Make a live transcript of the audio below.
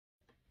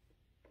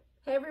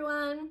Hey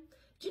everyone,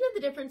 do you know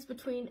the difference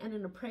between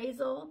an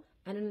appraisal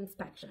and an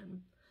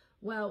inspection?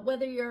 Well,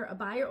 whether you're a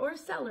buyer or a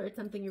seller, it's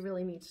something you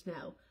really need to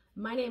know.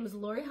 My name is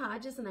Laurie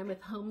Hodges and I'm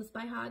with Homes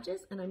by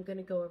Hodges, and I'm going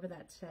to go over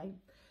that today.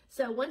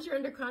 So once you're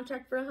under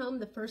contract for a home,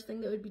 the first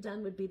thing that would be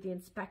done would be the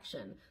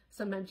inspection.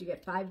 Sometimes you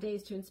get 5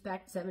 days to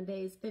inspect, 7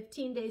 days,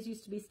 15 days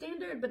used to be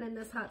standard, but in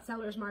this hot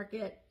seller's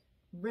market,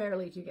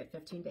 rarely do you get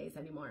 15 days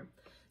anymore.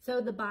 So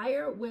the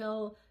buyer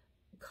will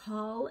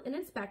call an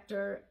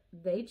inspector,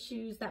 they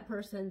choose that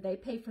person, they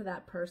pay for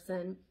that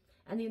person,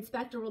 and the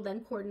inspector will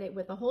then coordinate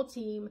with the whole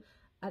team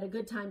at a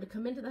good time to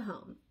come into the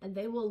home, and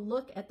they will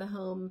look at the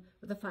home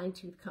with a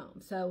fine-tooth comb.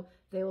 So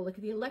they will look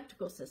at the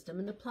electrical system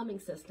and the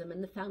plumbing system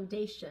and the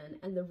foundation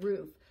and the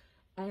roof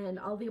and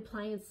all the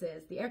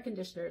appliances, the air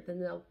conditioner. Then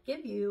they'll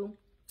give you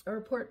a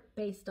report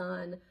based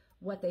on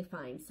what they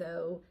find.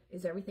 So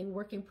is everything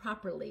working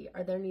properly?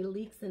 Are there any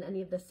leaks in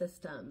any of the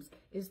systems?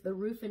 Is the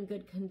roof in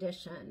good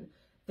condition?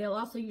 They'll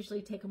also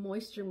usually take a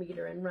moisture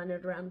meter and run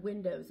it around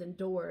windows and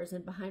doors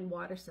and behind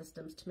water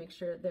systems to make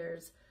sure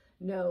there's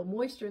no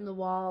moisture in the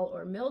wall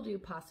or mildew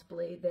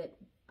possibly that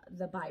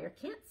the buyer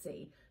can't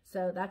see.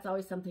 So that's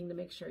always something to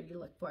make sure you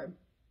look for.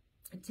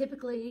 And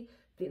typically,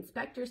 the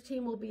inspector's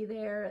team will be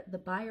there, the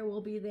buyer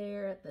will be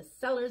there, the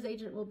seller's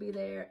agent will be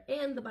there,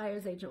 and the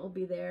buyer's agent will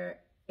be there.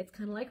 It's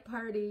kind of like a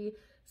party.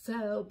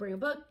 So bring a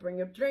book,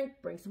 bring a drink,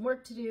 bring some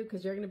work to do,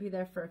 because you're going to be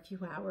there for a few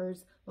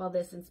hours while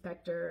this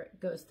inspector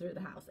goes through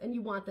the house. And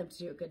you want them to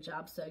do a good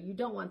job, so you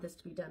don't want this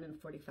to be done in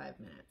 45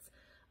 minutes.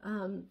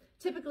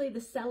 Typically the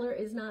seller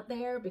is not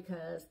there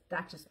because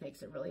that just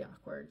makes it really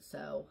awkward.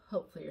 So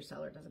hopefully your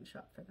seller doesn't show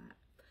up for that.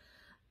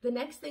 The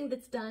next thing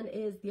that's done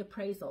is the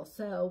appraisal.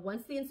 So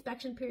once the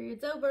inspection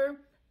period's over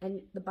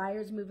and the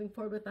buyer's moving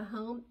forward with the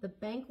home, the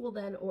bank will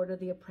then order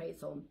the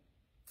appraisal.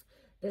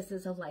 This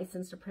is a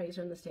licensed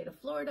appraiser in the state of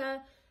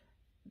Florida.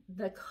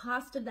 The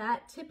cost of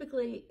that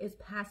typically is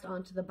passed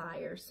on to the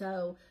buyer.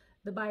 So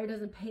the buyer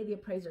doesn't pay the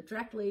appraiser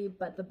directly,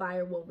 but the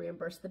buyer will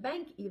reimburse the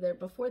bank either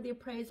before the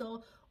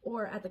appraisal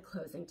or at the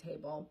closing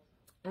table.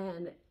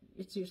 And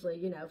it's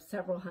usually,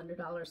 several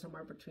 $100s,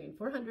 somewhere between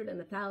 $400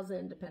 and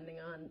 $1,000, depending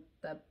on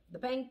the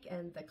bank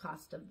and the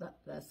cost of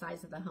the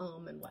size of the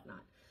home and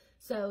whatnot.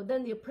 So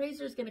then the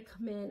appraiser is going to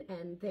come in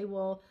and they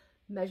will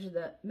measure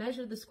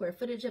the square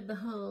footage of the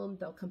home.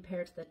 They'll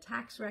compare to the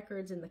tax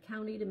records in the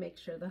county to make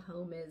sure the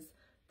home is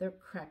the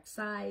correct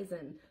size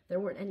and there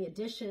weren't any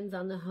additions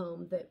on the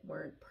home that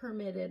weren't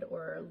permitted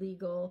or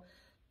illegal.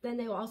 Then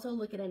they will also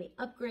look at any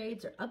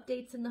upgrades or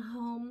updates in the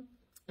home.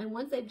 And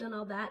once they've done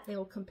all that, they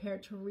will compare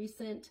to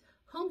recent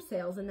home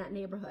sales in that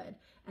neighborhood.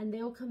 And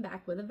they will come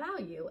back with a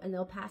value, and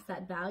they'll pass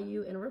that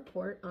value in a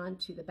report on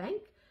to the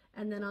bank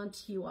and then on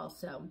to you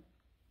also.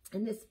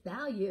 And this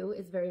value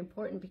is very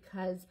important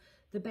because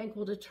the bank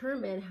will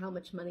determine how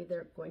much money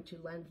they're going to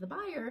lend the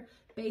buyer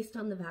based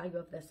on the value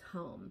of this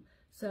home.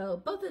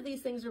 So both of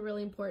these things are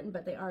really important,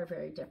 but they are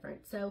very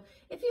different. So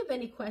if you have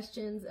any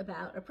questions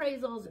about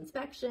appraisals,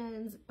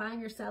 inspections,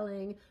 buying or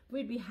selling,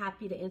 we'd be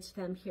happy to answer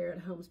them here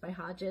at Homes by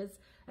Hodges.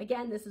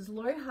 Again, this is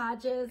Laurie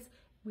Hodges.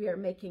 We are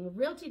making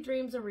realty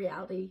dreams a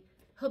reality.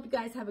 Hope you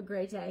guys have a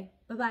great day.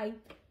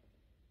 Bye-bye.